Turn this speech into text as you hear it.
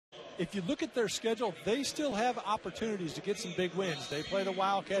if you look at their schedule, they still have opportunities to get some big wins. They play the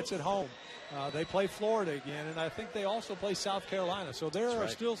Wildcats at home. They play Florida again, and I think they also play South Carolina. So there are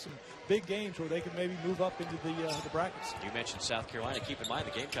still some big games where they can maybe move up into the brackets. You mentioned South Carolina. Keep in mind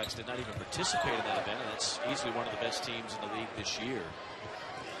the Gamecocks did not even participate in that event, and that's easily one of the best teams in the league this year.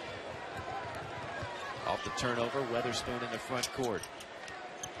 Off the turnover, Weatherspoon in the front court.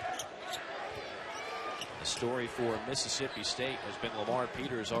 The story for Mississippi State has been Lamar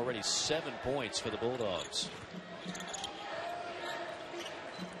Peters, already 7 points for the Bulldogs.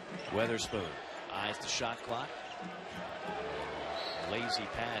 Weatherspoon eyes the shot clock. Lazy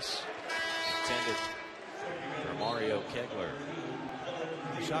pass intended for Mario Kegler.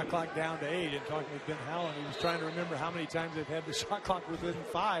 The shot clock down to 8, and talking with Ben Howland, he was trying to remember how many times they've had the shot clock within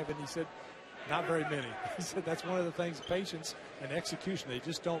 5, and he said, not very many. He said that's one of the things, patience and execution. They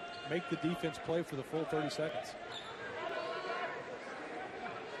just don't make the defense play for the full 30 seconds.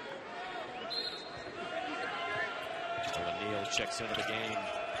 O'Neal checks into the game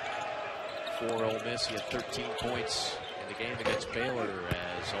for Ole Miss. He had 13 points in the game against Baylor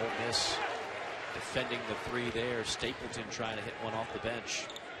as Ole Miss defending the 3 there. Stapleton trying to hit one off the bench.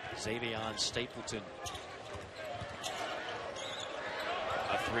 Xavion Stapleton.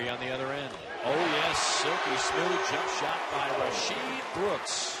 A 3 on the other end. Oh, yes, silky smooth jump shot by Rasheed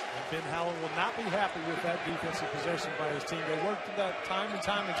Brooks. And Ben Howland will not be happy with that defensive possession by his team. They worked that time and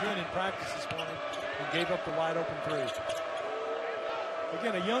time again in practice this morning and gave up the wide open 3.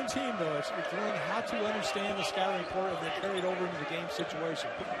 Again, a young team, though, it's learning how to understand the scouting report and then carry it over into the game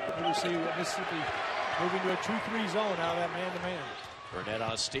situation. We see Mississippi moving to a 2-3 zone out of that man-to-man. Burnett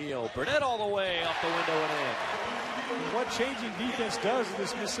on steal. Burnett all the way off the window and in. What changing defense does to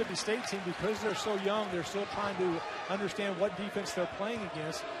this Mississippi State team, because they're so young, they're still trying to understand what defense they're playing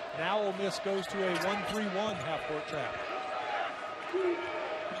against. Now Ole Miss goes to a 1-3-1 half-court trap.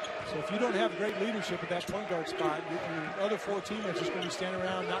 So if you don't have great leadership at that point guard spot, your other 4 teammates are just going to be standing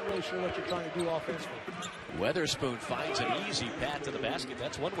around not really sure what you're trying to do offensively. Weatherspoon finds an easy path to the basket.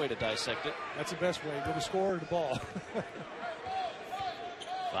 That's one way to dissect it. That's the best way, with a score of the ball.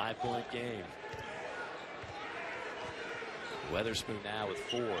 5-point game. Weatherspoon now with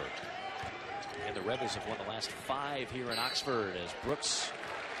 4. And the Rebels have won the last 5 here in Oxford as Brooks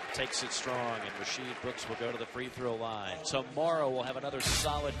takes it strong, and Rasheed Brooks will go to the free throw line. Tomorrow we'll have another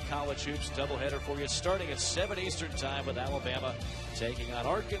solid college hoops doubleheader for you, starting at 7 Eastern time with Alabama taking on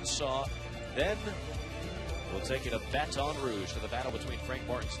Arkansas. Then we'll take you to Baton Rouge to the battle between Frank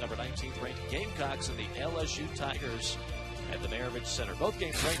Martin's number 19th ranked Gamecocks and the LSU Tigers at the Maravich Center. Both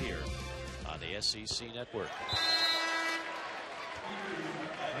games right here on the SEC Network.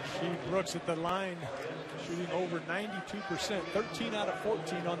 Rasheed Brooks at the line, shooting over 92%, 13 out of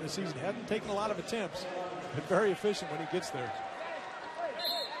 14 on the season. Hasn't taken a lot of attempts, but very efficient when he gets there.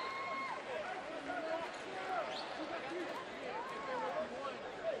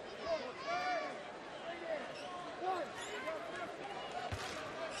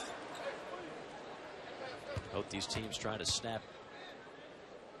 Both these teams trying to snap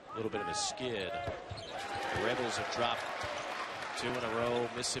a little bit of a skid. The Rebels have dropped 2 in a row.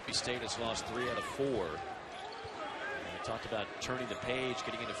 Mississippi State has lost 3 out of 4. And we talked about turning the page,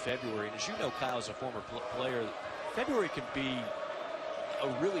 getting into February. And as you know, Kyle, as a former player, February can be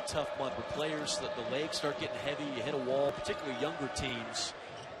a really tough month with players that the legs start getting heavy. You hit a wall, particularly younger teams.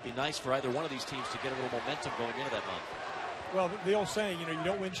 It'd be nice for either one of these teams to get a little momentum going into that month. Well, the old saying, you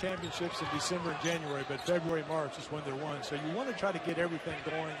don't win championships in December and January, but February, March is when they're won. So you want to try to get everything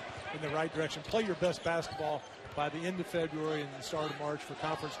going in the right direction. Play your best basketball by the end of February and the start of March for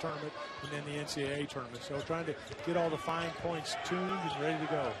conference tournament and then the NCAA tournament. So trying to get all the fine points tuned and ready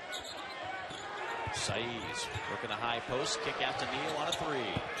to go. Saiz working a high post, kick out to Neal on a 3.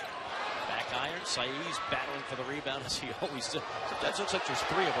 Back iron, Saiz battling for the rebound as he always does. Sometimes looks like there's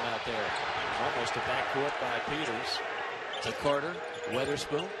 3 of them out there. Almost a backcourt by Peters. To Carter,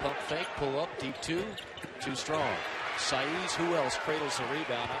 Weatherspoon, pump fake, pull up, deep 2, too strong. Saiz, who else cradles the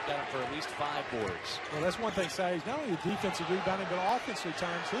rebound? I've got him for at least 5 boards. Well, that's one thing, Saiz, not only the defensive rebounding, but offensively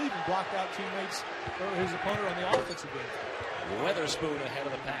times, he'll even block out teammates or his opponent on the offensive end. Weatherspoon ahead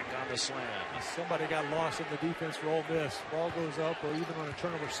of the pack on the slam. Somebody got lost in the defense for Ole Miss. Ball goes up, or even on a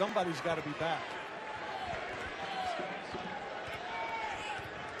turnover, somebody's got to be back.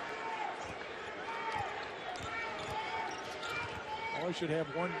 Always should have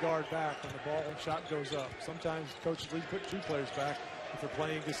one guard back when the ball and shot goes up. Sometimes coaches put 2 players back if they're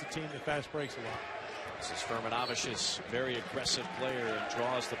playing against a team that fast breaks a lot. This is Furmanovic's very aggressive player and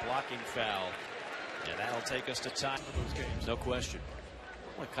draws the blocking foul. And that'll take us to time for those games, no question.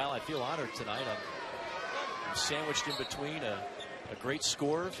 Well, Kyle, I feel honored tonight. I'm sandwiched in between a a great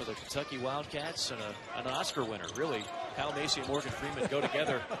scorer for the Kentucky Wildcats and an Oscar winner. Really, Kyle Macy and Morgan Freeman go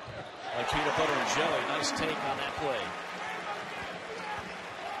together like peanut butter and jelly. Nice take on that play.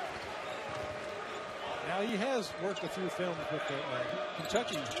 Now he has worked a few films with the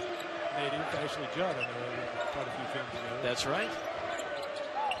Kentucky native, Ashley Judd. I know quite a few films together. That's right.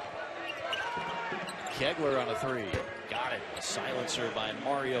 Kegler on a three. Got it. A silencer by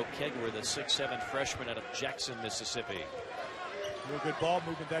Mario Kegler, the 6'7" freshman out of Jackson, Mississippi. Real good ball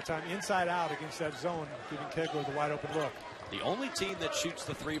movement that time, inside out against that zone, giving Kegler the wide open look. The only team that shoots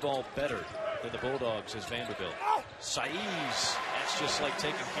the three ball better than the Bulldogs is Vanderbilt. Saiz, that's just like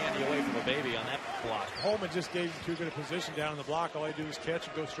taking candy away from a baby on that block. Holman just gave him too good a position down on the block. All he do is catch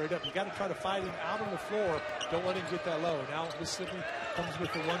and go straight up. You got to try to fight him out on the floor. Don't let him get that low. Now Mississippi comes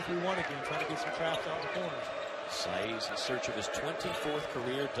with the 1-3-1 again, trying to get some traps out in the corners. Saiz in search of his 24th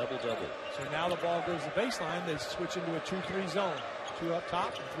career double-double. So now the ball goes to the baseline. They switch into a 2-3 zone. 2 up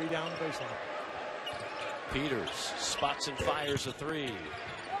top and 3 down the baseline. Peters spots and fires a three. And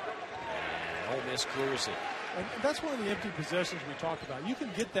Ole Miss clears it. And that's one of the empty possessions we talked about. You can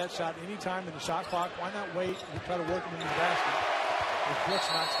get that shot anytime in the shot clock. Why not wait and try to work it into the basket? If Brooks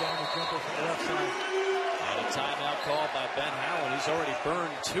knocks down the jumper from the left side. And a timeout called by Ben Howland. He's already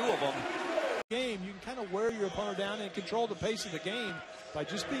burned 2 of them. Game, you can kind of wear your opponent down and control the pace of the game by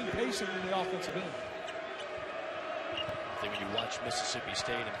just being patient in the offensive end. I think when you watch Mississippi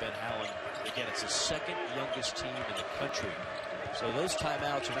State and Ben Howland, again, it's the second youngest team in the country. So those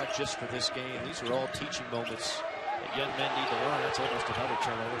timeouts are not just for this game. These are all teaching moments that young men need to learn. That's almost another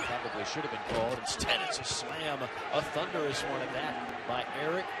turnover. Probably should have been called. Instead, it's a slam, a thunderous one at that, by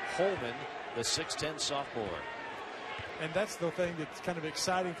Eric Holman, the 6'10" sophomore. And that's the thing that's kind of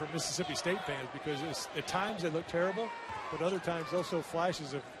exciting for Mississippi State fans, because at times they look terrible, but other times they'll show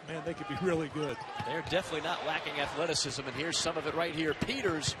flashes of, man, they could be really good. They're definitely not lacking athleticism, and here's some of it right here.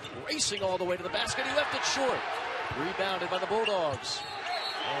 Peters racing all the way to the basket. He left it short. Rebounded by the Bulldogs.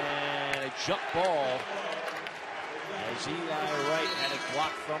 And a jump ball as Eli Wright had it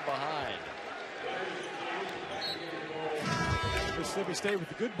blocked from behind. Mississippi State with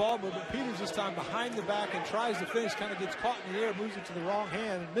the good ball movement. Peters this time behind the back and tries to finish. Kind of gets caught in the air, moves it to the wrong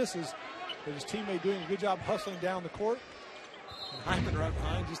hand and misses. But his teammate doing a good job hustling down the court. And Hyman right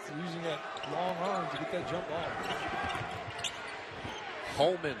behind, just using that long arm to get that jump ball.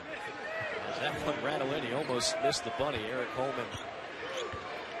 Holman. As that one rattled in, he almost missed the bunny. Eric Holman.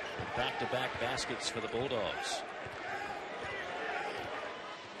 Back-to-back baskets for the Bulldogs.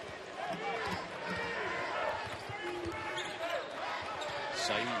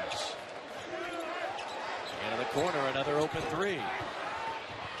 Saiz. Into the corner, another open three.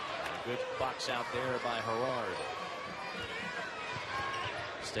 Good box out there by Herard.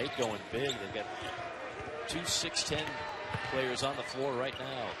 State going big. They've got 2 6'10" players on the floor right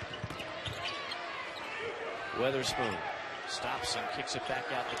now. Weatherspoon stops and kicks it back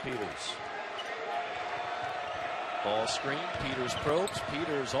out to Peters. Ball screen. Peters probes.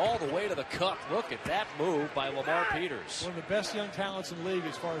 Peters all the way to the cup. Look at that move by Lamar Peters. One of the best young talents in the league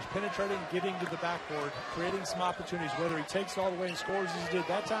as far as penetrating, getting to the backboard, creating some opportunities, whether he takes it all the way and scores as he did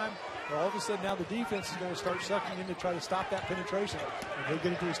that time, or all of a sudden now the defense is going to start sucking in to try to stop that penetration, and he'll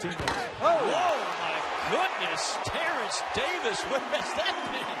get it to his teammates. Oh, my goodness. Terrence Davis, where has that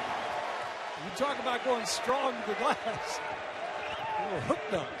been? You talk about going strong to the glass. A little hook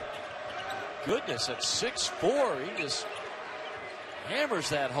dunk. Goodness, at 6'4", he just hammers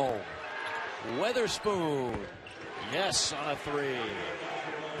that home. Weatherspoon, yes, on a three.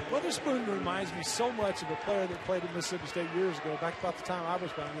 Weatherspoon reminds me so much of a player that played at Mississippi State years ago, back about the time I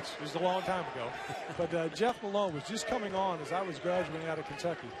was playing, which was a long time ago. But Jeff Malone was just coming on as I was graduating out of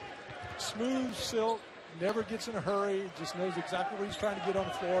Kentucky. Smooth silk, never gets in a hurry, just knows exactly where he's trying to get on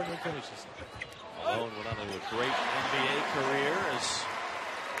the floor and then finishes. Malone went on to a great NBA career as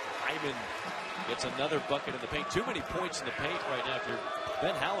Hyman gets another bucket in the paint. Too many points in the paint right now for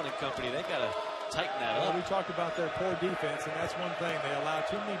Ben Howland and company. They got to tighten that up. We talked about their poor defense, and that's one thing. They allow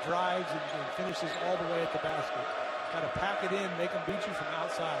too many drives and finishes all the way at the basket. Got to pack it in, make them beat you from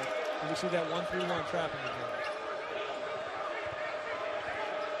outside. And you see that 1-3-1 trapping again.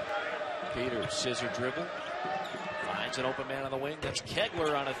 Peters, scissor dribble. Finds an open man on the wing. That's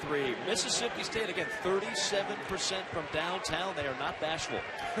Kegler on a three. Mississippi State, again, 37% from downtown. They are not bashful.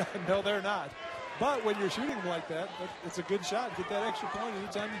 No, they're not. But when you're shooting them like that, it's a good shot. Get that extra point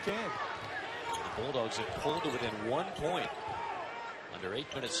anytime you can. The Bulldogs have pulled to within 1 point. Under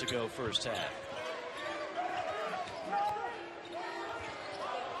 8 minutes to go, first half.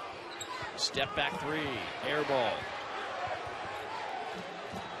 Step back three. Air ball.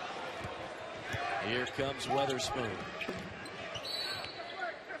 Here comes Weatherspoon.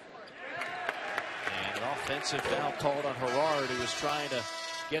 Offensive foul called on Herrard, who was trying to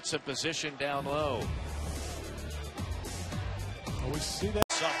get some position down low. We see that.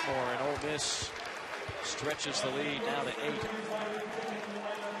 Sophomore, and Ole Miss stretches the lead now to 8.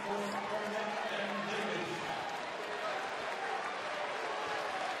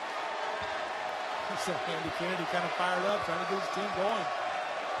 So Andy Kennedy kind of fired up, trying to get his team going.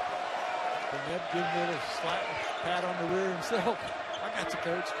 Burnett giving a little slap, pat on the rear himself. I got you,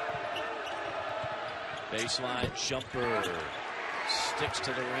 coach. Baseline jumper. Sticks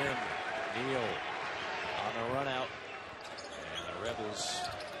to the rim. Neal on the run out. And the Rebels,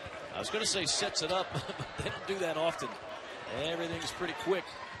 I was going to say sets it up, but they don't do that often. Everything's pretty quick.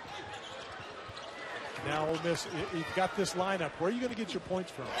 Now Ole Miss, you've got this lineup. Where are you going to get your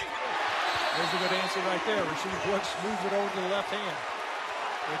points from? There's a good answer right there. Rasheed Brooks moves it over to the left hand.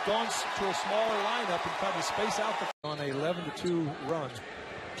 They've gone to a smaller lineup and tried to space out on a 11-2 run.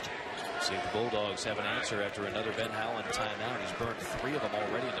 See if the Bulldogs have an answer after another Ben Howland timeout. He's burned 3 of them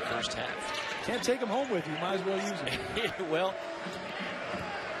already in the first half. Can't take them home with you. Might as well use them. Well,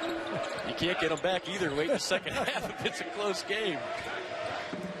 you can't get them back either. Wait the second half if it's a close game.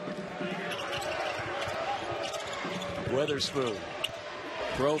 Weatherspoon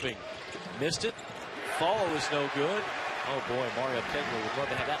probing. Missed it. Follow is no good. Oh boy, Mario Pedler would love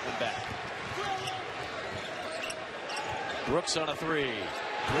to have that one back. Brooks on a 3.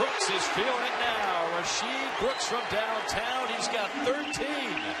 Brooks is feeling it now. Rasheed Brooks from downtown. He's got 13.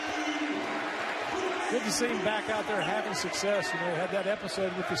 Good to see him back out there having success. You know, he had that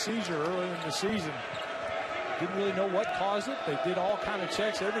episode with the seizure earlier in the season. Didn't really know what caused it. They did all kind of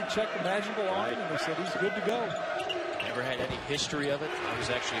checks, every check imaginable on him, and they said he's good to go. Never had any history of it. I was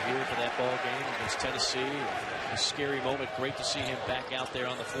actually here for that ball game against Tennessee. A scary moment. Great to see him back out there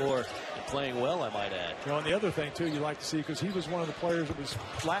on the floor and playing well, I might add. You know, and the other thing, too, you like to see, because he was one of the players that was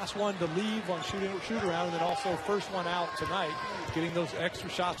last one to leave on shoot around, and then also first one out tonight, getting those extra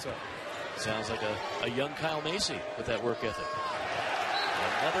shots up. Sounds like a young Kyle Macy with that work ethic.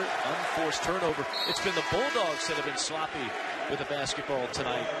 Another unforced turnover. It's been the Bulldogs that have been sloppy with the basketball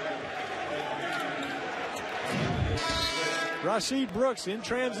tonight. Rasheed Brooks in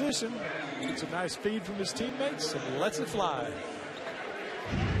transition. Gets a nice feed from his teammates and lets it fly.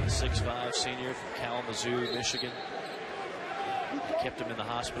 6'5" senior from Kalamazoo, Michigan. Kept him in the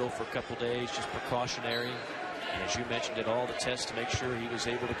hospital for a couple days, just precautionary. And as you mentioned, did all the tests to make sure he was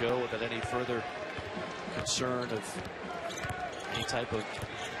able to go without any further concern of any type of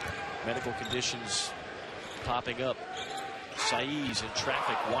medical conditions popping up. Saiz in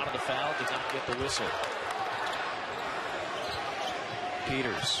traffic, wanted the foul, did not get the whistle.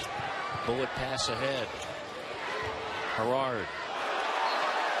 Peters, bullet pass ahead. Herrard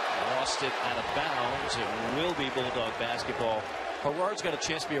lost it out of bounds. It will be Bulldog basketball. Herrard's got a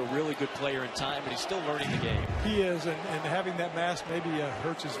chance to be a really good player in time, but he's still learning the game. He is, and having that mask maybe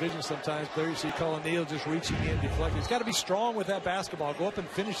hurts his vision sometimes. There you see Cullen Neal just reaching in, deflecting. He's got to be strong with that basketball. Go up and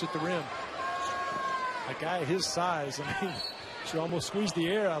finish at the rim. A guy his size, I mean, should almost squeeze the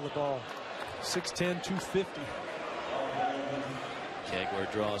air out of the ball. 6'10", 250.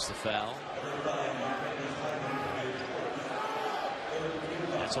 Kegler draws the foul.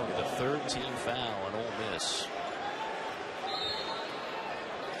 That's only the 3rd team foul on Ole Miss.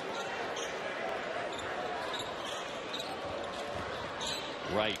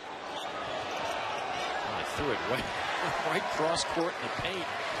 Right. I threw it right cross court in the paint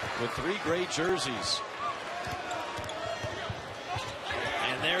with 3 gray jerseys.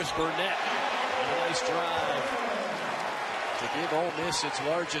 And there's Burnett. A nice drive to give Ole Miss its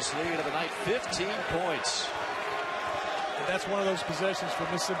largest lead of the night, 15 points. And that's one of those possessions for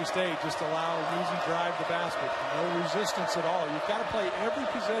Mississippi State. Just allow an easy drive to basket. No resistance at all. You've got to play every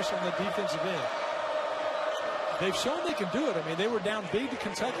possession on the defensive end. They've shown they can do it. I mean, they were down big to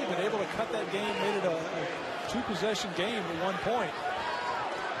Kentucky, but able to cut that game, made it a 2-possession game at one point.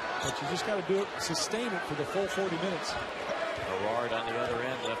 But you just got to do it, sustain it for the full 40 minutes. Herrard on the other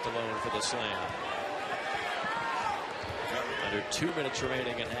end, left alone for the slam. Under 2 minutes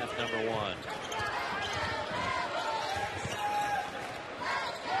remaining in half number 1.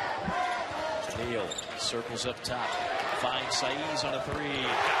 Neal circles up top, finds Saiz on a 3.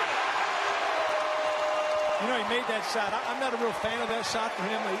 You know, he made that shot. I'm not a real fan of that shot for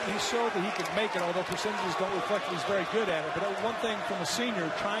him. He showed that he can make it, although percentages don't reflect that he's very good at it. But one thing from a senior,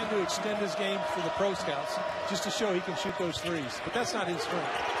 trying to extend his game for the pro scouts, just to show he can shoot those threes. But that's not his strength.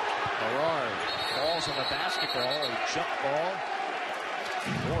 Herrard falls on the basketball, a jump ball.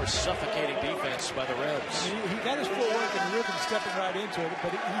 More suffocating defense by the Rebs. He got his footwork and rhythm stepping right into it, but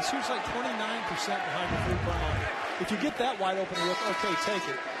he shoots like 29% behind the 3-point line. if you get that wide open look, okay, take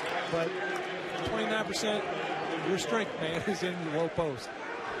it. But 29%, your strength, man, is in the low post.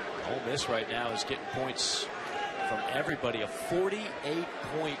 Ole Miss right now is getting points from everybody. A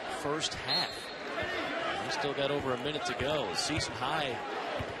 48-point first half. They still got over a minute to go. The season high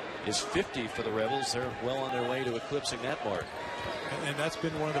is 50 for the Rebels. They're well on their way to eclipsing that mark. And that's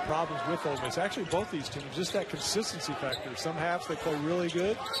been one of the problems with Ole Miss. Actually, both these teams, just that consistency factor. Some halves they play really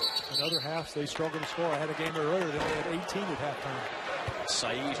good, and other halves they struggle to score. I had a game earlier, they only had 18 at halftime.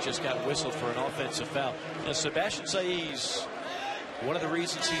 Saiz just got whistled for an offensive foul. Now, Sebastian Saiz, one of the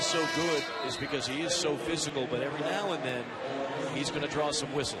reasons he's so good is because he is so physical, but every now and then he's going to draw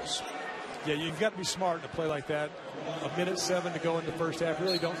some whistles. Yeah, you've got to be smart to play like that. A minute 7 to go in the first half.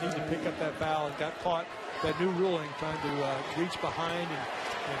 Really don't need to pick up that foul. And got caught that new ruling trying to reach behind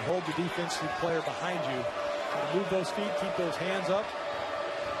and hold the defensive player behind you. Move those feet, keep those hands up.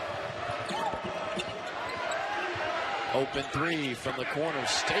 Open three from the corner.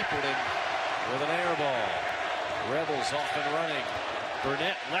 Stapleton with an air ball. Rebels off and running.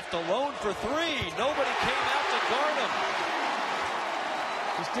 Burnett left alone for three. Nobody came out to guard him.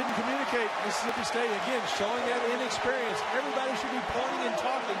 Just didn't communicate. Mississippi State, again, showing that inexperience. Everybody should be pointing and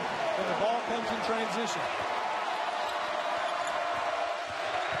talking when the ball comes in transition.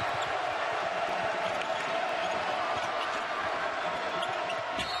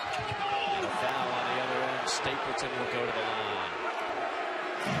 A foul on the other end. Stapleton will go to the line.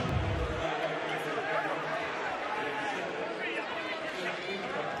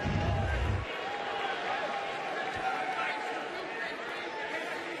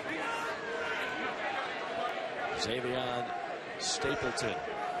 Xavier Stapleton,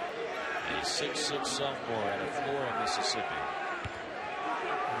 a 6'6" sophomore out of Flora, Mississippi.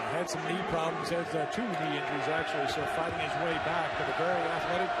 Had some knee problems, had 2 knee injuries actually, so fighting his way back, but a very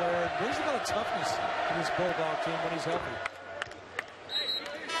athletic player. Brings a lot of toughness to this Bulldog team when he's healthy.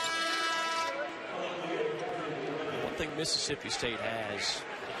 One thing Mississippi State has,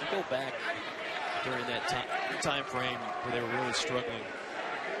 if you go back during that time frame where they were really struggling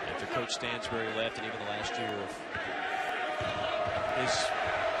after Coach Stansbury left, and even the last year of his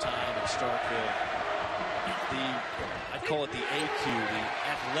time in Starkville, I'd call it the AQ, the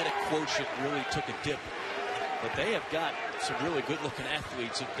athletic quotient really took a dip. But they have got some really good-looking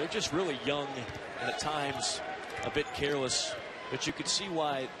athletes. They're just really young and at times a bit careless. But you can see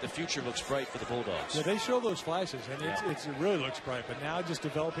why the future looks bright for the Bulldogs. Yeah, they show those flashes, and it really looks bright. But now just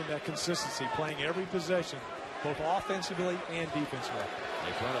developing that consistency, playing every possession, both offensively and defensively.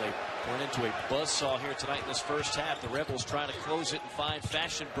 They run into a buzzsaw here tonight in this first half. The Rebels trying to close it and find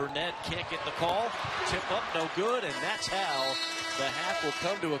fashion. Burnett can't get the call. Tip up, no good, and that's how the half will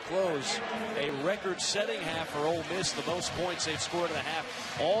come to a close. A record-setting half for Ole Miss, the most points they've scored in a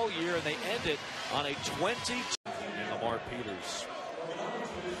half all year, and they end it on a 20. Lamar Peters.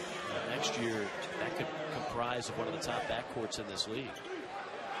 Next year, that could comprise of one of the top backcourts in this league.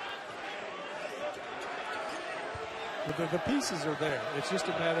 The pieces are there. It's just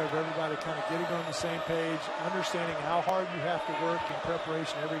a matter of everybody kind of getting on the same page, understanding how hard you have to work in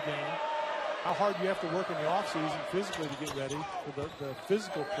preparation every game, how hard you have to work in the offseason physically to get ready for the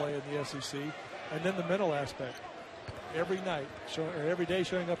physical play in the SEC, and then the mental aspect. Every night, or every day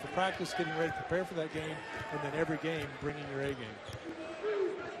showing up for practice, getting ready to prepare for that game, and then every game bringing your A game.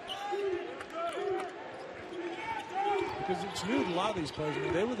 Because it's new to a lot of these players. I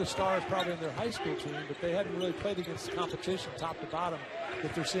mean, they were the stars probably in their high school team, but they hadn't really played against the competition top to bottom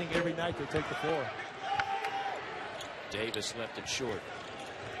that they're seeing every night they take the floor. Davis left it short.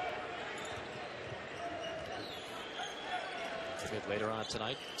 A bit later on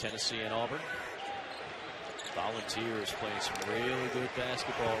tonight, Tennessee and Auburn. Volunteers playing some really good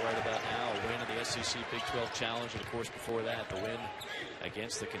basketball right about now. A win in the SEC Big 12 Challenge, and of course before that, the win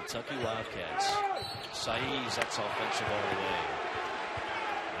against the Kentucky Wildcats. Saiz, that's offensive all the way.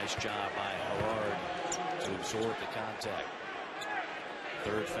 Nice job by Howard to absorb the contact.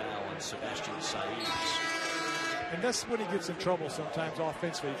 Third foul on Sebastian Saiz. And that's when he gets in trouble sometimes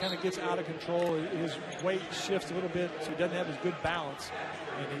offensively. He kind of gets out of control. His weight shifts a little bit, so he doesn't have his good balance.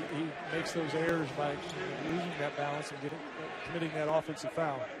 And he makes those errors by losing that balance and committing that offensive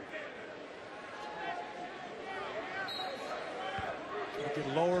foul. Get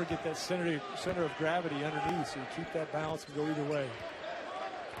lower, get that center of gravity underneath, so you keep that balance and go either way.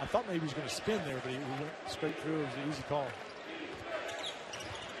 I thought maybe he was going to spin there, but he went straight through. It was an easy call.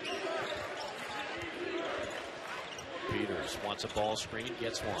 Peters wants a ball screen,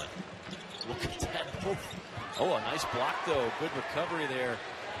 gets one. Look at that move. Oh, a nice block, though. Good recovery there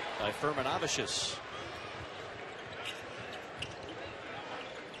by Firmanavicius.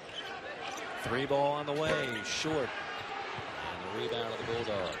 Three ball on the way, short. And the rebound of the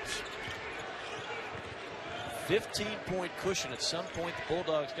Bulldogs. 15-point cushion. At some point, the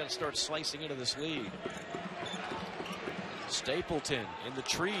Bulldogs got to start slicing into this lead. Stapleton in the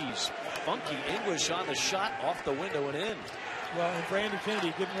trees. Funky English on the shot, off the window and in. Well, and for Andy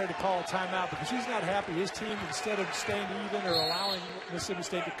Kennedy getting ready to call a timeout because he's not happy. His team, instead of staying even or allowing Mississippi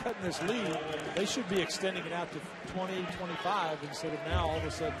State to cut in this lead, they should be extending it out to 20, 25 instead of now all of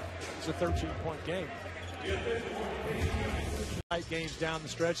a sudden it's a 13-point game. Games down the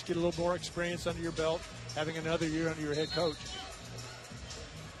stretch, get a little more experience under your belt, having another year under your head coach.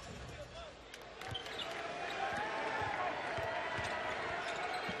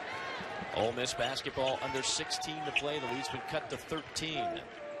 Ole Miss basketball under 16 to play. The lead's been cut to 13.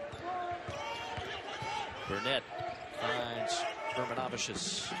 Burnett finds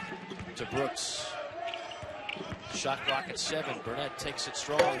Firmanovicius to Brooks. Shot clock at 7. Burnett takes it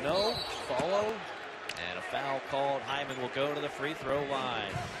strong. No. Follow. And a foul called. Hyman will go to the free throw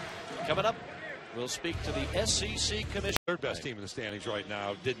line. Coming up, we'll speak to the SEC commissioner. Third best team in the standings right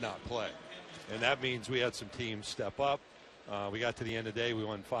now did not play. And that means we had some teams step up. We got to the end of the day. We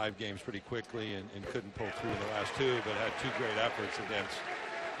won 5 games pretty quickly and couldn't pull through in the last 2, but had 2 great efforts against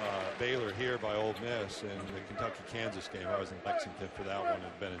Baylor here by Ole Miss, and the Kentucky-Kansas game. I was in Lexington for that one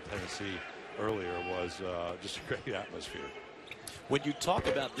and been in Tennessee earlier. Was just a great atmosphere. When you talk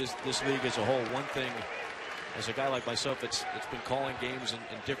about this league as a whole, one thing, as a guy like myself that's been calling games in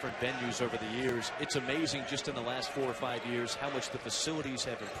different venues over the years, it's amazing just in the last 4 or 5 years how much the facilities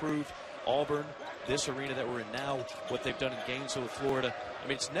have improved. Auburn, this arena that we're in now, what they've done in Gainesville, Florida. I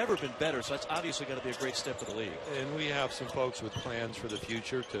mean, it's never been better, so that's obviously got to be a great step for the league. And we have some folks with plans for the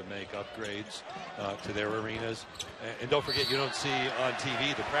future to make upgrades to their arenas. And don't forget, you don't see on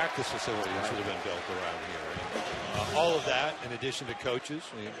TV the practice facilities that have been built around here. And, all of that, in addition to coaches,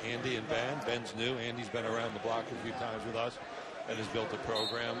 Andy and Ben. Ben's new. Andy's been around the block a few times with us and has built a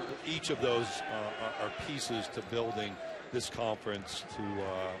program. Each of those are pieces to building this conference to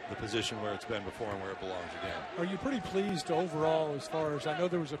the position where it's been before and where it belongs again. Are you pretty pleased overall as far as, I know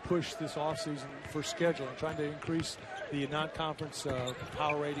there was a push this offseason for scheduling, trying to increase the non-conference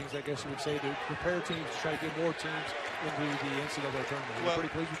power ratings, I guess you would say, to prepare teams to try to get more teams into the NCAA tournament. Are you pretty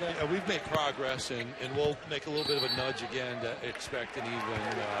pleased with that? Yeah, we've made progress, and we'll make a little bit of a nudge again to expect an even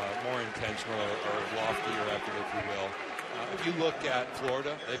more intentional or loftier effort, if you will. If you look at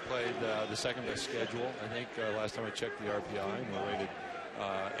Florida, they played the second best schedule. I think last time I checked the RPI, and they're rated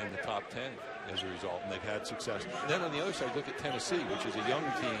in the top 10 as a result, and they've had success. And then on the other side, look at Tennessee, which is a young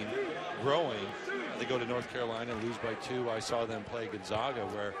team growing. They go to North Carolina, lose by 2. I saw them play Gonzaga,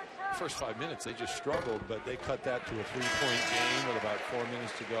 where the first 5 minutes they just struggled, but they cut that to a 3-point game with about 4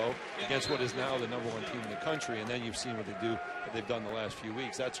 minutes to go against what is now the #1 team in the country. And then you've seen what they've done the last few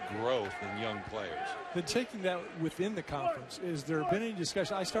weeks. That's growth in young players. Then taking that within the conference, is there been any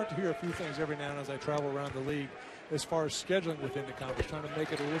discussion? I start to hear a few things every now and then as I travel around the league as far as scheduling within the conference, trying to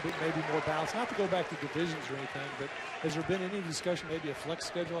make it a little bit maybe more balanced. Not to go back to divisions or anything, but has there been any discussion, maybe a flex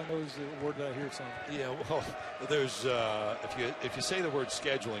schedule? I know is the word that I hear some. Yeah, well, there's if you say the word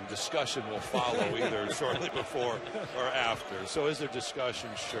scheduling, discussion will follow either shortly before or after. So is there discussion?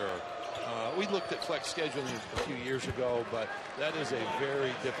 Sure. We looked at flex scheduling a few years ago, but that is a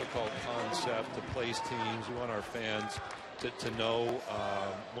very difficult concept to place teams. We want our fans to know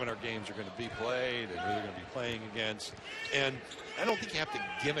when our games are going to be played and who they're going to be playing against. And I don't think you have to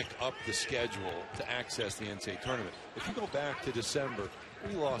gimmick up the schedule to access the NCAA tournament. If you go back to December,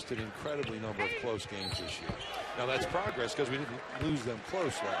 we lost an incredibly number of close games this year. Now that's progress because we didn't lose them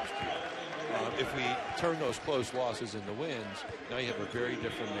close last year. If we turn those close losses into wins, now you have a very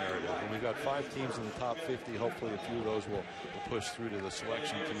different narrative. And we've got 5 teams in the top 50. Hopefully a few of those will push through to the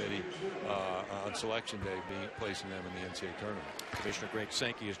selection committee on selection day, placing them in the NCAA tournament. Commissioner Greg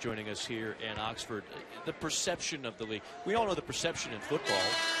Sankey is joining us here in Oxford. The perception of the league. We all know the perception in football,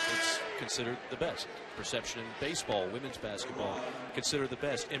 it's considered the best. Perception in baseball, women's basketball, considered the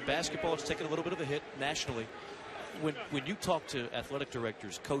best. In basketball, it's taken a little bit of a hit nationally. When you talk to athletic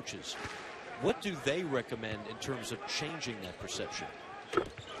directors, coaches, what do they recommend in terms of changing that perception?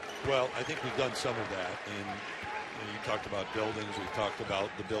 Well, I think we've done some of that. And you talked about buildings. We've talked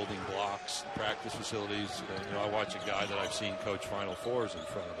about the building blocks, practice facilities. I watch a guy that I've seen coach Final Fours in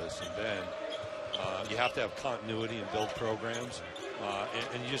front of us, and Ben. You have to have continuity and build programs.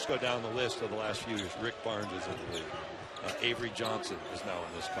 And you just go down the list of the last few years. Rick Barnes is in the league. Avery Johnson is now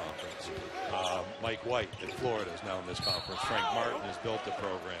in this conference. Mike White at Florida is now in this conference. Frank Martin has built the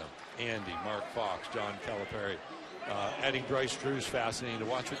program. Andy, Mark Fox, John Calipari. Adding Bryce Drew is fascinating to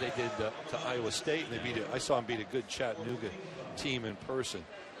watch what they did to Iowa State. And I saw him beat a good Chattanooga team in person.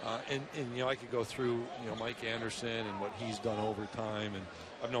 And I could go through Mike Anderson and what he's done over time, and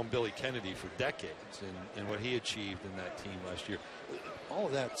I've known Billy Kennedy for decades and what he achieved in that team last year. All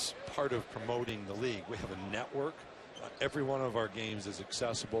of that's part of promoting the league. We have a network. Every one of our games is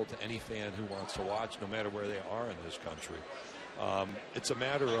accessible to any fan who wants to watch, no matter where they are in this country. It's a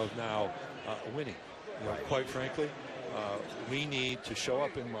matter of now winning. Quite frankly, we need to show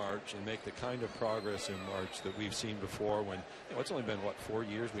up in March and make the kind of progress in March that we've seen before when it's only been, 4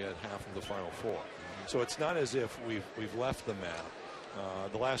 years? We had half of the Final Four. So it's not as if we've left the map.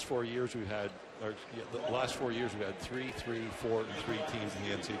 The last 4 years we've had 3, 4, and 3 teams in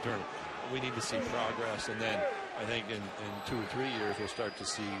the NCAA tournament. We need to see progress, and then I think in 2 or 3 years we'll start to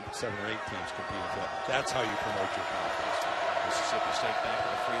see 7 or 8 teams compete with that. That's how you promote your conference. Mississippi State back to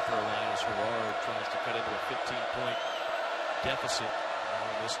the free throw line as Herrard tries to cut into a 15-point deficit.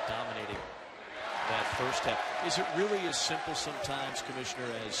 This dominating that first half. Is it really as simple sometimes, Commissioner,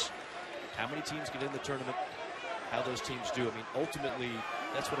 as how many teams get in the tournament, how those teams do? I mean, ultimately,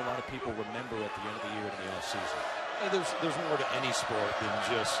 that's what a lot of people remember at the end of the year and in the offseason. There's more to any sport than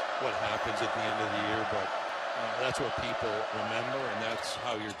just what happens at the end of the year, but that's what people remember, and that's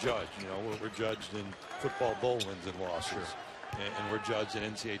how you're judged. We're judged in football bowl wins and losses, and we're judged in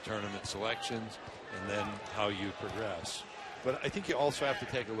NCAA tournament selections, and then how you progress. But I think you also have to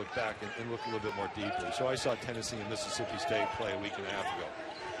take a look back and look a little bit more deeply. So I saw Tennessee and Mississippi State play a week and a half ago.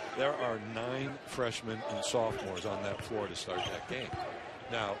 There are 9 freshmen and sophomores on that floor to start that game.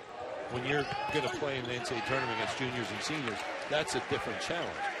 Now, when you're going to play in the NCAA tournament against juniors and seniors, that's a different challenge.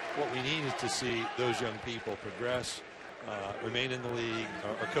 What we need is to see those young people progress, remain in the league.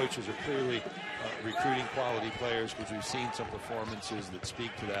 Our coaches are clearly recruiting quality players because we've seen some performances that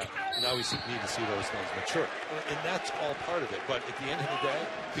speak to that. Now we need to see those things mature. And that's all part of it. But at the end of the day,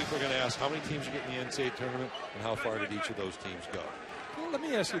 people are going to ask how many teams are getting the NCAA tournament and how far did each of those teams go. Well, let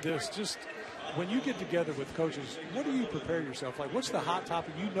me ask you this. Just when you get together with coaches, what do you prepare yourself? Like, what's the hot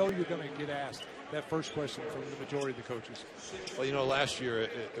topic you're going to get asked? That first question from the majority of the coaches. Well, last year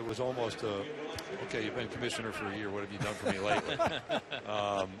it was almost okay, you've been commissioner for a year. What have you done for me lately?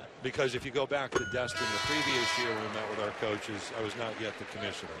 Because if you go back to Destin the previous year when we met with our coaches, I was not yet the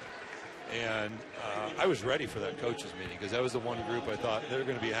commissioner. And I was ready for that coaches meeting because that was the one group I thought they're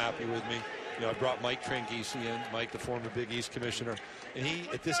going to be happy with me. I brought Mike Tranghese in, Mike, the former Big East commissioner, and he,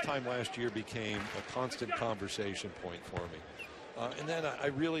 at this time last year, became a constant conversation point for me. And then I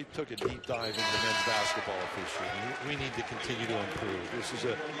really took a deep dive into men's basketball officiating. We need to continue to improve. This is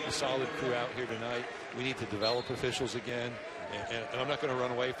a solid crew out here tonight. We need to develop officials again, and I'm not going to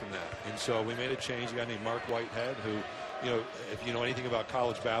run away from that. And so we made a change. A guy named Mark Whitehead, who, if you know anything about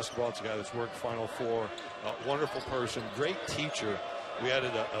college basketball, it's a guy that's worked Final Four, a wonderful person, great teacher. We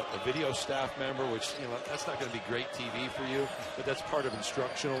added a video staff member, which, that's not going to be great TV for you, but that's part of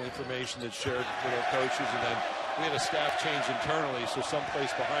instructional information that's shared with our coaches. And then we had a staff change internally, so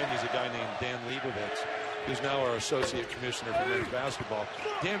someplace behind me is a guy named Dan Leibovitz, who's now our associate commissioner for men's basketball.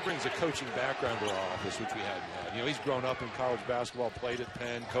 Dan brings a coaching background to our office, which we hadn't had. He's grown up in college basketball, played at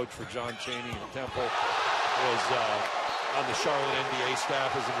Penn, coached for John Chaney at Temple, was on the Charlotte NBA staff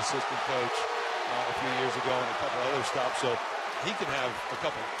as an assistant coach a few years ago, and a couple other stops. So he can have a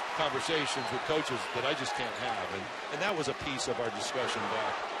couple conversations with coaches that I just can't have. And that was a piece of our discussion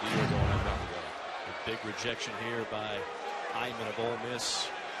back a year ago and a month ago. A big rejection here by Hyman of Ole Miss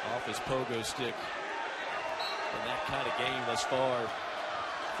off his pogo stick. In that kind of game thus far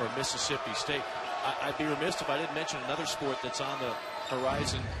for Mississippi State. I'd be remiss if I didn't mention another sport that's on the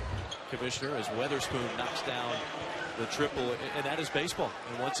horizon, Commissioner, as Weatherspoon knocks down the triple, and that is baseball.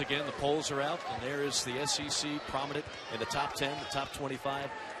 And once again, the polls are out, and there is the SEC prominent in the top 10, the top 25.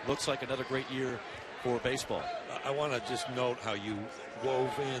 Looks like another great year for baseball. I want to just note how you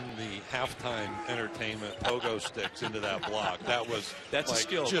wove in the halftime entertainment pogo sticks into that block. That's a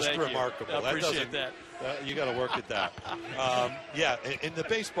skill. Just Thank remarkable. I appreciate that. You got to work at that. In the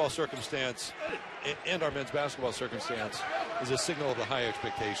baseball circumstance and our men's basketball circumstance is a signal of the high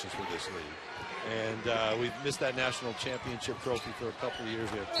expectations for this league. And we've missed that national championship trophy for a couple of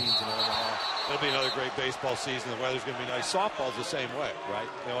years. We have teams in Omaha. It'll be another great baseball season. The weather's going to be nice. Softball's the same way, right?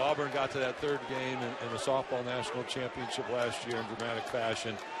 Auburn got to that third game in the softball national championship last year in dramatic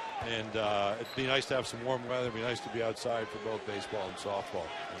fashion. And it'd be nice to have some warm weather. It'd be nice to be outside for both baseball and softball.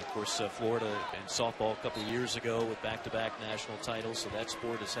 And, of course, Florida and softball a couple of years ago with back-to-back national titles. So that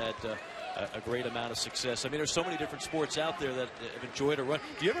sport has had a great amount of success. I mean, there's so many different sports out there that have enjoyed a run.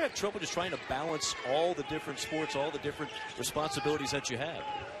 Do you ever have trouble just trying to balance all the different sports, all the different responsibilities that you have?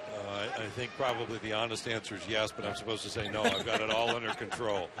 I think probably the honest answer is yes, but I'm supposed to say no. I've got it all under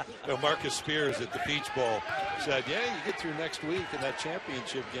control. You know, Marcus Spears at the Peach Bowl said, yeah, you get through next week in that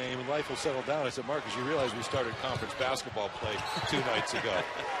championship game and life will settle down. I said, Marcus, you realize we started conference basketball play 2 nights ago.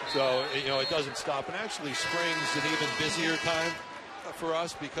 So, you know, it doesn't stop. And actually, spring's an even busier time for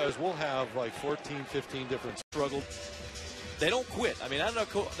us because we'll have like 14, 15 different struggled. They don't quit. I mean,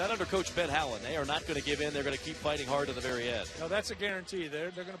 not under Coach Ben Howland. They are not going to give in. They're going to keep fighting hard to the very end. No, that's a guarantee. They're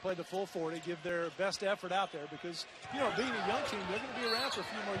going to play the full 40, give their best effort out there because, you know, being a young team, they're going to be around for a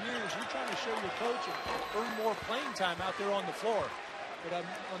few more years. You're trying to show your coach and earn more playing time out there on the floor. But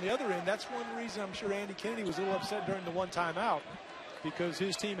on the other end, that's one reason I'm sure Andy Kennedy was a little upset during the one timeout because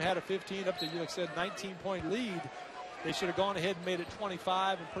his team had a 15 up to, like I said, 19-point lead. They should have gone ahead and made it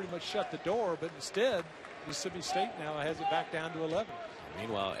 25 and pretty much shut the door, but instead, Mississippi State now has it back down to 11.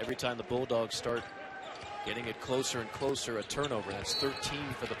 Meanwhile, every time the Bulldogs start getting it closer and closer, a turnover. That's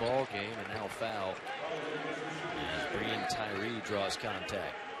 13 for the ball game, and now a foul. As Brian Tyree draws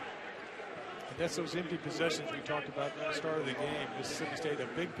contact. And that's those empty possessions we talked about at the start of the game. Mississippi State, a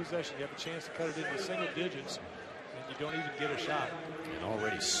big possession. You have a chance to cut it into single digits, and you don't even get a shot. And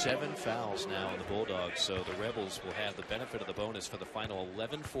already 7 fouls now on the Bulldogs, so the Rebels will have the benefit of the bonus for the final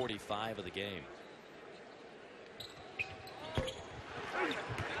 11:45 of the game.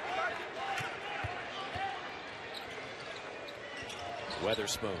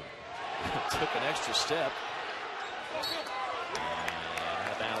 Weatherspoon took an extra step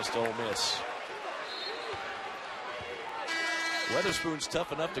and bounced Ole Miss. Weatherspoon's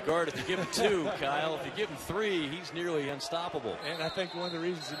tough enough to guard if you give him 2, Kyle. If you give him 3, he's nearly unstoppable. And I think one of the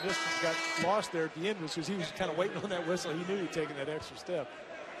reasons the distance got lost there at the end was because he was kind of waiting on that whistle. He knew he'd taken that extra step.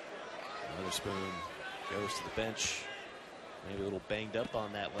 Weatherspoon goes to the bench. Maybe a little banged up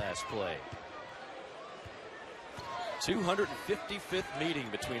on that last play. 255th meeting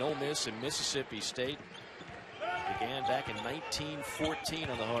between Ole Miss and Mississippi State. Began back in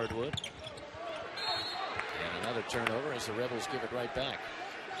 1914 on the hardwood. And another turnover as the Rebels give it right back.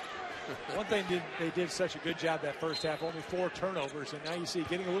 One thing they did such a good job that first half, only 4 turnovers, and now you see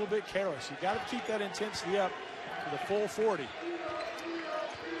getting a little bit careless. You got to keep that intensity up for the full 40.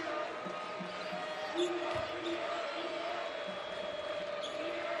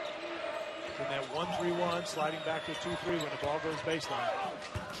 In that 1-3-1, sliding back to 2-3 when the ball goes baseline.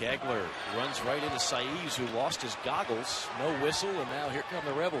 Kegler runs right into Saiz, who lost his goggles. No whistle, and now here come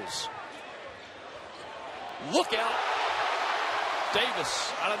the Rebels. Look out!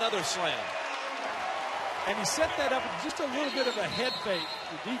 Davis on another slam. And he set that up with just a little bit of a head fake.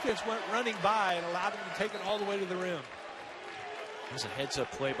 The defense went running by and allowed him to take it all the way to the rim. It was a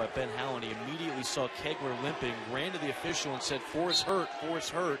heads-up play by Ben Howland. He immediately saw Kegler limping, ran to the official and said, "Force hurt, force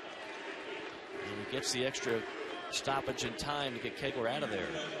hurt." And he gets the extra stoppage in time to get Kegler out of there.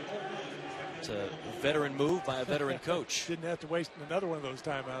 It's a veteran move by a veteran coach. Didn't have to waste another one of those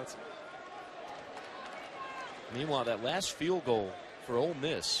timeouts. Meanwhile, that last field goal for Ole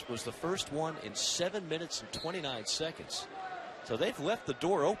Miss was the first one in 7 minutes and 29 seconds. So they've left the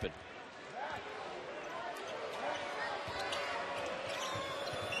door open.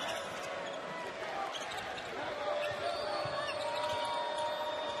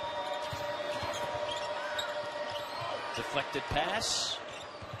 Deflected pass.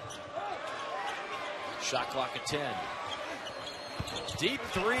 Shot clock at 10. Deep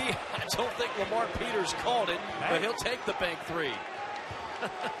 3. I don't think Lamar Peters called it, but he'll take the bank 3.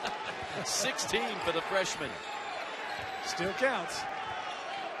 16 for the freshman. Still counts.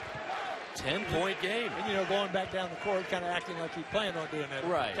 10-point game. And, you know, going back down the court, kind of acting like he planned on doing that.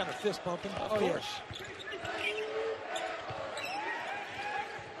 Right. Kind of fist pumping. Of course.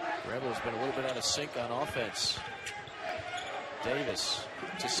 Rebels been a little bit out of sync on offense. Davis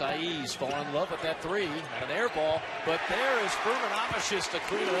to Saiz, fall in love with that 3. Not an air ball, but there is Furman Amishis to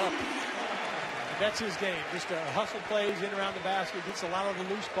clean it up. That's his game. Just hustle plays in around the basket, gets a lot of the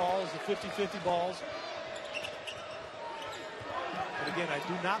loose balls, the 50-50 balls. But again, I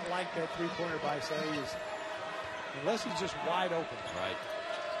do not like that 3-pointer by Saiz unless he's just wide open. Right.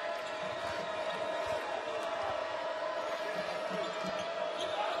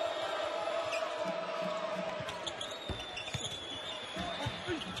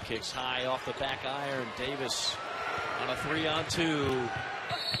 Kicks high off the back iron. Davis on a 3-on-2. And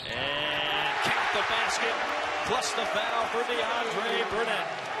count the basket. Plus the foul for DeAndre Burnett.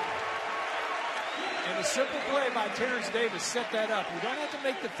 And a simple play by Terrence Davis set that up. You don't have to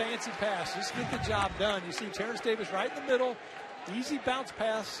make the fancy pass. Just get the job done. You see Terrence Davis right in the middle. Easy bounce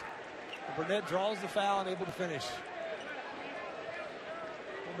pass. And Burnett draws the foul and able to finish.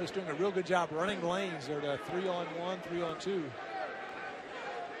 Ole Miss doing a real good job running lanes. They're the 3-on-1, 3-on-2.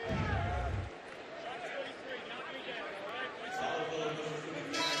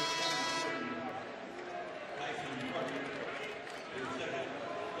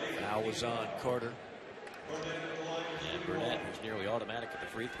 Lozon, Carter, and Burnett, who's nearly automatic at the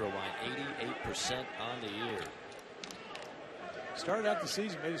free throw line, 88% on the year. Started out the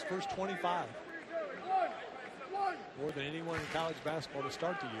season, made his first 25. More than anyone in college basketball to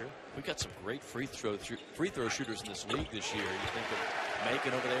start the year. We've got some great free throw shooters in this league this year. You think of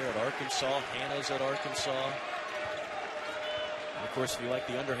Macon over there at Arkansas, Hannah's at Arkansas. And of course, if you like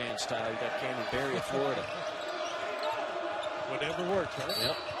the underhand style, you got Camden Berry of Florida. Whatever works, right?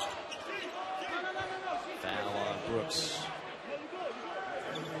 Yep. Foul on Brooks.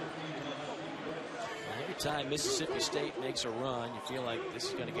 Every time Mississippi State makes a run, you feel like this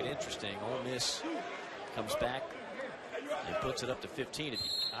is going to get interesting. Ole Miss comes back and puts it up to 15.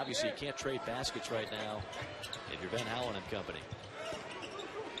 Obviously, you can't trade baskets right now if you're Ben Howland and company.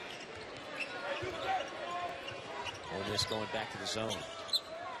 Ole Miss going back to the zone.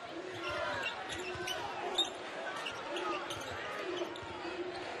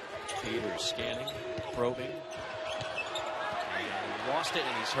 Peters scanning, probing. And lost it,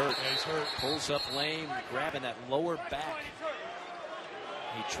 and he's hurt. Yeah, he's hurt. Pulls up lane, grabbing that lower back.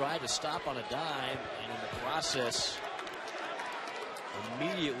 He tried to stop on a dime, and in the process,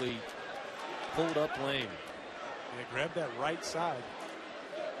 immediately pulled up lane. Yeah, grabbed that right side.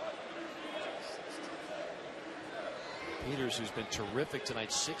 Peters, who's been terrific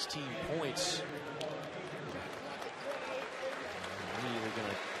tonight, 16 points. Immediately going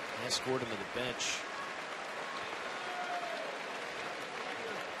to escort him to the bench.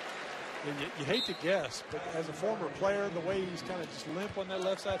 You hate to guess, but as a former player, the way he's kind of just limp on that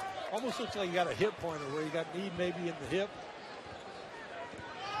left side, almost looks like he got a hip pointer where he got knee maybe in the hip.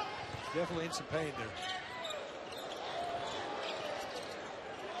 Definitely in some pain there.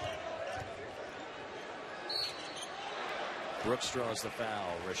 Brooks draws the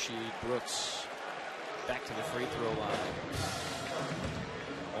foul. Rasheed Brooks back to the free throw line.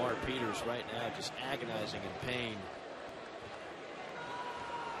 Lamar Peters right now just agonizing in pain.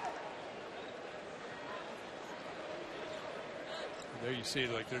 There you see,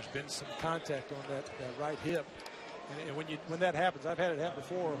 like there's been some contact on that right hip, and when that happens, I've had it happen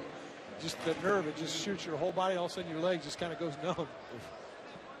before. Just the nerve, it just shoots your whole body. All of a sudden, your leg just kind of goes numb.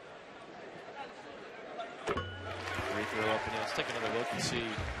 Free throw up, and let's take another look and see.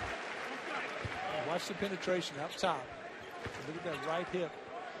 Watch the penetration up top. Look at that right hip.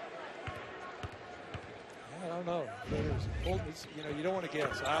 I don't know. You don't want to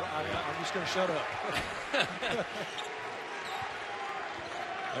guess. I'm just going to shut up.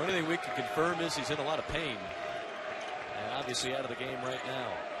 The only thing we can confirm is he's in a lot of pain, and obviously out of the game right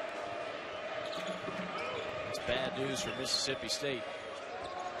now. It's bad news for Mississippi State.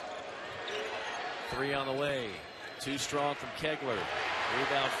 3 on the way. Too strong from Kegler.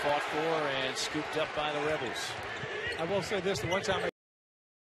 Rebound fought for and scooped up by the Rebels. I will say this: the one time I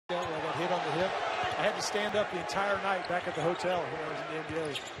got hit on the hip, I had to stand up the entire night back at the hotel when I was in the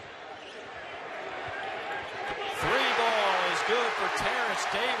NBA. 3 ball is good for Terrence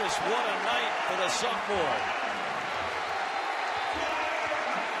Davis. What a night for the sophomore.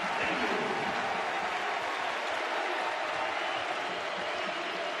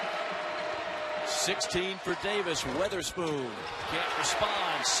 .16 for Davis. Weatherspoon can't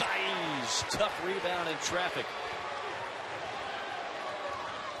respond. Saiz, tough rebound in traffic.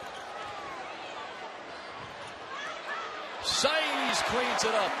 Saiz cleans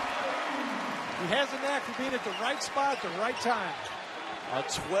it up. He has a knack for being at the right spot at the right time. A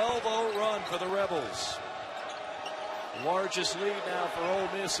 12-0 run for the Rebels. Largest lead now for Ole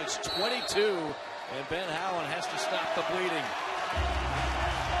Miss. It's 22, and Ben Howland has to stop the bleeding.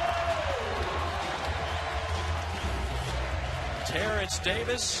 Terrence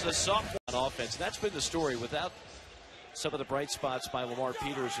Davis, the sophomore on offense. That's been the story. Without some of the bright spots by Lamar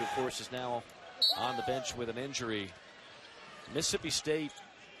Peters, who, of course, is now on the bench with an injury. Mississippi State,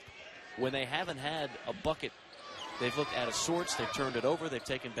 when they haven't had a bucket, they've looked out of sorts. They've turned it over. They've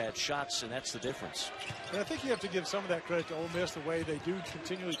taken bad shots, and that's the difference. And I think you have to give some of that credit to Ole Miss, the way they do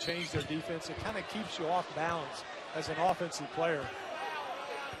continually change their defense. It kind of keeps you off balance as an offensive player.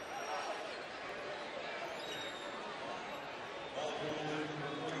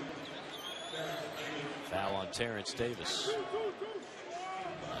 Foul on Terrence Davis.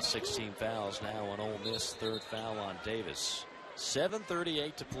 16 fouls now on Ole Miss. 3rd foul on Davis.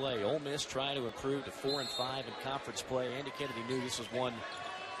 7:38 to play. Ole Miss trying to improve to 4-5 in conference play. Andy Kennedy knew this was one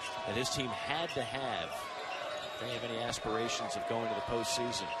that his team had to have if they have any aspirations of going to the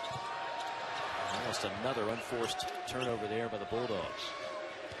postseason. Almost another unforced turnover there by the Bulldogs.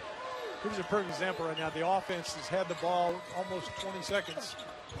 Here's a perfect example right now. The offense has had the ball almost 20 seconds,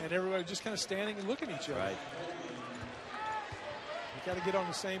 and everybody just kind of standing and looking at each other. Right. got to get on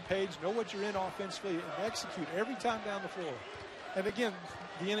the same page, know what you're in offensively, and execute every time down the floor. And again,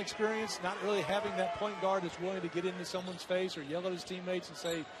 the inexperience, not really having that point guard that's willing to get into someone's face or yell at his teammates and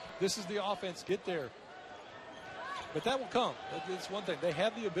say, this is the offense, get there. But that will come. It's one thing. They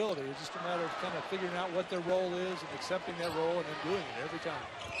have the ability. It's just a matter of kind of figuring out what their role is and accepting that role and then doing it every time.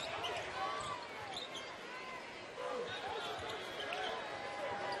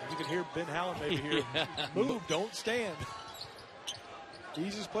 You can hear Ben Howland maybe here. Move, don't stand. The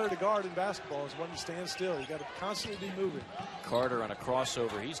easiest player to guard in basketball is one that stands still. You got to constantly be moving. Carter on a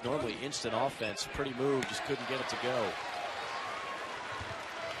crossover. He's normally instant offense. Pretty move, just couldn't get it to go.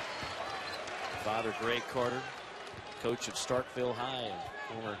 Father Greg Carter, coach of Starkville High and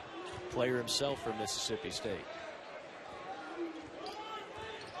former player himself for Mississippi State.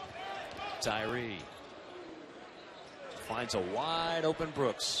 Tyree finds a wide open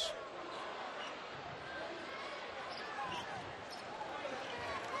Brooks.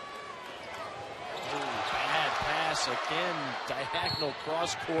 Bad pass again, diagonal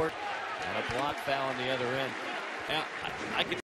cross court, and a block foul on the other end.